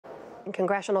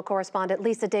Congressional correspondent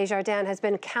Lisa Desjardins has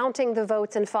been counting the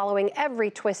votes and following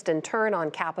every twist and turn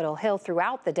on Capitol Hill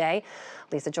throughout the day.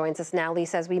 Lisa joins us now.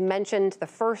 Lisa, as we mentioned, the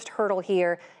first hurdle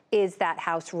here is that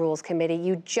House Rules Committee.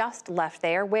 You just left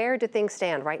there. Where do things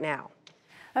stand right now?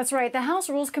 That's right. The House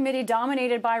Rules Committee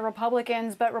dominated by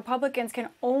Republicans, but Republicans can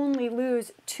only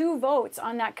lose 2 votes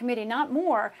on that committee, not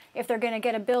more, if they're going to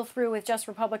get a bill through with just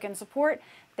Republican support.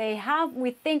 They have,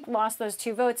 we think, lost those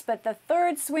 2 votes, but the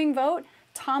third swing vote,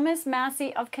 Thomas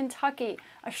Massie of Kentucky,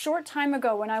 a short time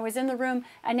ago when I was in the room,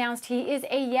 announced he is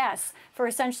a yes for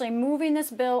essentially moving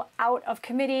this bill out of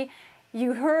committee.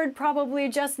 You heard probably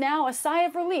just now a sigh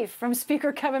of relief from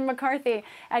Speaker Kevin McCarthy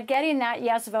at getting that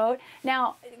yes vote.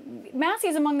 Now, Massie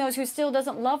is among those who still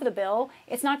doesn't love the bill.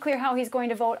 It's not clear how he's going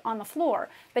to vote on the floor.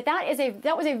 But that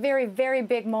was a very, very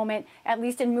big moment, at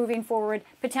least in moving forward,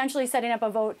 potentially setting up a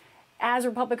vote, as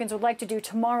Republicans would like to do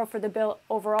tomorrow for the bill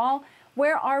overall.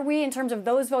 Where are we in terms of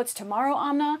those votes tomorrow,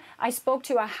 Amna? I spoke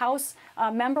to a House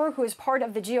member who is part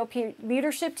of the GOP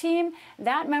leadership team.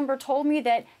 That member told me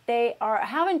that they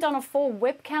haven't done a full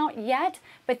whip count yet,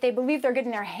 but they believe they're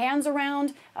getting their hands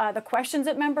around the questions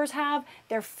that members have.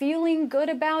 They're feeling good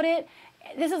about it.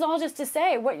 This is all just to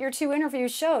say what your 2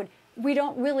 interviews showed. We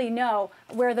don't really know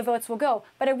where the votes will go.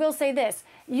 But I will say this,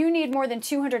 you need more than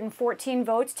 214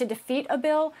 votes to defeat a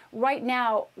bill. Right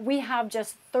now, we have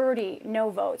just 30 no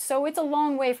votes. So it's a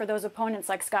long way for those opponents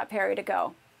like Scott Perry to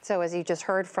go. So as you just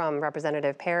heard from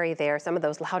Representative Perry there, some of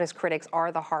those loudest critics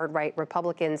are the hard-right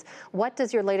Republicans. What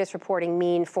does your latest reporting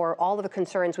mean for all of the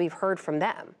concerns we've heard from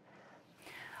them?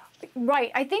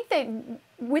 Right. I think that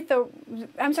with the,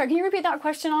 I'm sorry, can you repeat that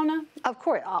question, Anna? Of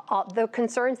course. The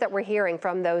concerns that we're hearing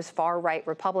from those far-right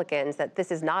Republicans that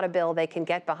this is not a bill they can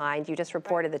get behind. You just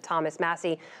reported that Thomas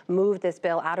Massie moved this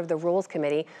bill out of the Rules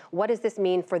Committee. What does this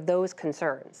mean for those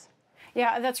concerns?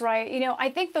 Yeah, that's right. You know,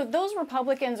 I think those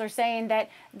Republicans are saying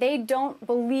that they don't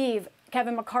believe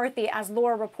Kevin McCarthy, as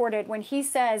Laura reported, when he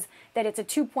says that it's a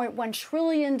 $2.1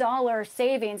 trillion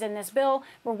savings in this bill.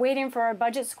 We're waiting for our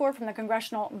budget score from the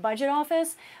Congressional Budget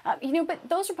Office. But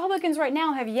those Republicans right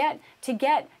now have yet to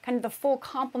get kind of the full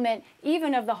complement,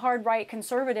 even of the hard right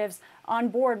conservatives, on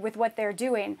board with what they're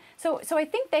doing. So I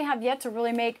think they have yet to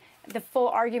really make the full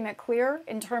argument clear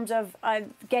in terms of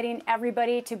getting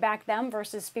everybody to back them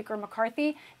versus Speaker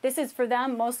McCarthy. This is for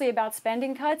them mostly about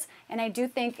spending cuts, and I do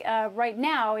think right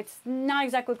now it's not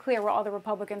exactly clear where all the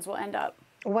Republicans will end up.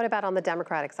 What about on the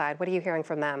Democratic side? What are you hearing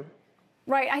from them?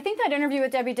 Right. I think that interview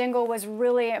with Debbie Dingell was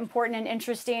really important and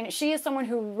interesting. She is someone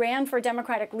who ran for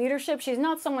Democratic leadership. She's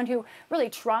not someone who really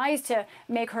tries to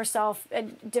make herself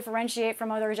differentiate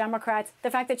from other Democrats.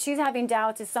 The fact that she's having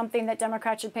doubts is something that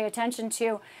Democrats should pay attention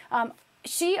to.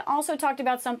 She also talked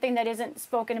about something that isn't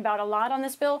spoken about a lot on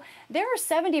this bill. There are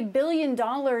 $70 billion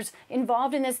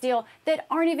involved in this deal that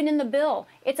aren't even in the bill.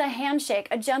 It's a handshake,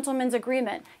 a gentleman's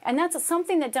agreement. And that's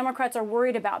something that Democrats are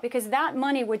worried about because that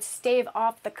money would stave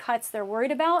off the cuts they're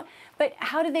worried about. But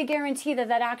how do they guarantee that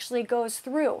that actually goes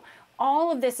through?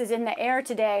 All of this is in the air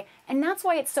today, and that's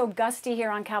why it's so gusty here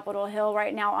on Capitol Hill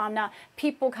right now, Amna.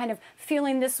 People kind of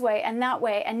feeling this way and that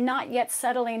way and not yet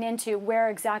settling into where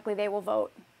exactly they will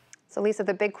vote. So, Lisa,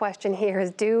 the big question here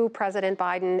is, do President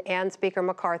Biden and Speaker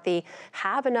McCarthy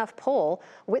have enough pull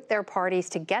with their parties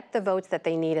to get the votes that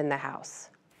they need in the House?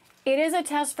 It is a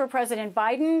test for President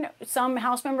Biden. Some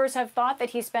House members have thought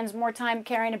that he spends more time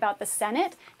caring about the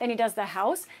Senate than he does the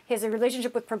House. His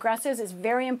relationship with progressives is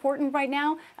very important right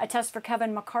now, a test for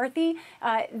Kevin McCarthy.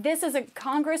 This is a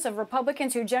Congress of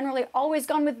Republicans who generally always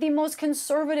gone with the most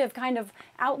conservative kind of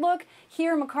outlook.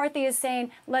 Here, McCarthy is saying,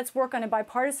 let's work on a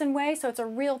bipartisan way. So it's a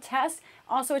real test,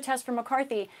 also a test for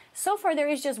McCarthy. So far, there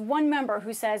is just one member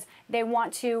who says they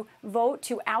want to vote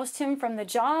to oust him from the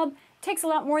job. Takes a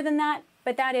lot more than that,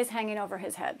 but that is hanging over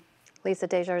his head. Lisa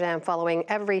Desjardins following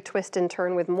every twist and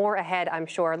turn with more ahead, I'm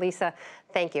sure. Lisa,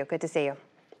 thank you. Good to see you.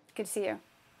 Good to see you.